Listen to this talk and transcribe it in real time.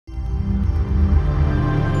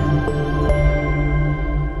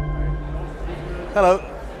Hello,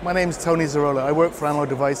 my name is Tony Zarola. I work for Analog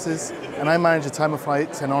Devices and I manage the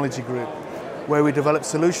Time-of-Flight technology group, where we develop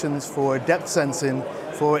solutions for depth sensing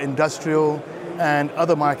for industrial and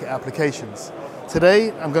other market applications.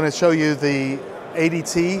 Today I'm going to show you the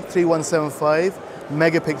ADT 3175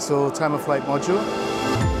 megapixel Time-of-Flight module.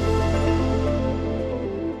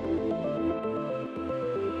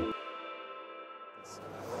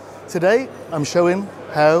 Today I'm showing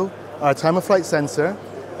how our Time-of-Flight sensor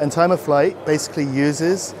and Time-of-Flight basically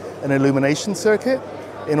uses an illumination circuit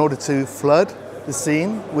in order to flood the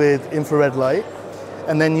scene with infrared light,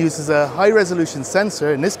 and then uses a high-resolution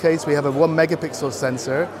sensor. In this case, we have a 1 megapixel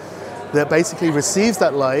sensor that basically receives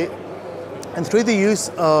that light, and through the use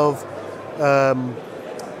of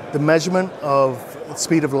the measurement of the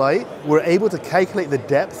speed of light, we're able to calculate the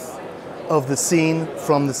depth of the scene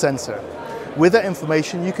from the sensor. With that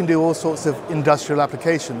information, you can do all sorts of industrial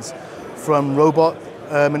applications, from robot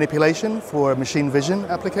manipulation for machine vision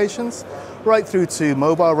applications, right through to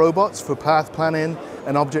mobile robots for path planning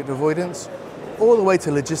and object avoidance, all the way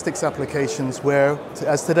to logistics applications where,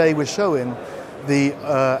 as today we're showing, the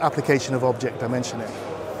application of object dimensioning.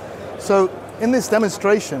 So in this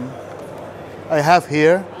demonstration, I have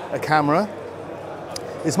here a camera.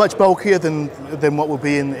 It's much bulkier than what will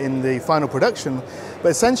be in the final production, but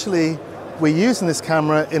essentially we're using this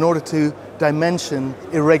camera in order to dimension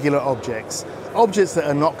irregular objects that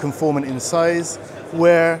are not conformant in size,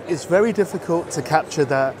 where it's very difficult to capture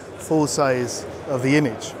that full size of the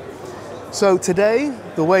image. So today,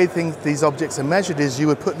 the way these objects are measured is you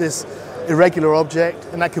would put this irregular object,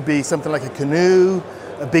 and that could be something like a canoe,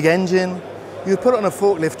 a big engine. You would put it on a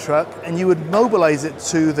forklift truck and you would mobilize it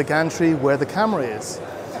to the gantry where the camera is.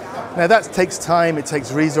 Now that takes time, it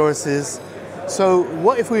takes resources. So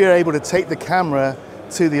what if we were able to take the camera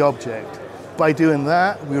to the object? By doing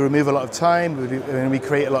that, we remove a lot of time and we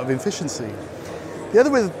create a lot of efficiency. The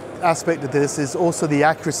other aspect of this is also the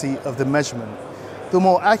accuracy of the measurement. The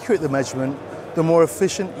more accurate the measurement, the more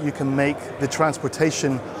efficient you can make the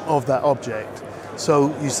transportation of that object.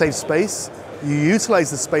 So you save space, you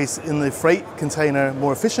utilize the space in the freight container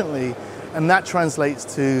more efficiently, and that translates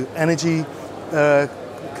to energy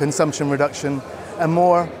consumption reduction and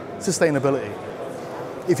more sustainability.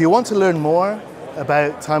 If you want to learn more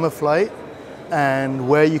about Time-of-Flight and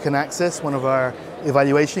where you can access one of our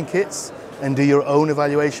evaluation kits and do your own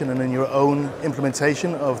evaluation and then your own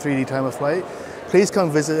implementation of 3D Time-of-Flight, please come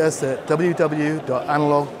visit us at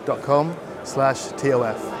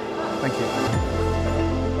www.analog.com/TOF. Thank you.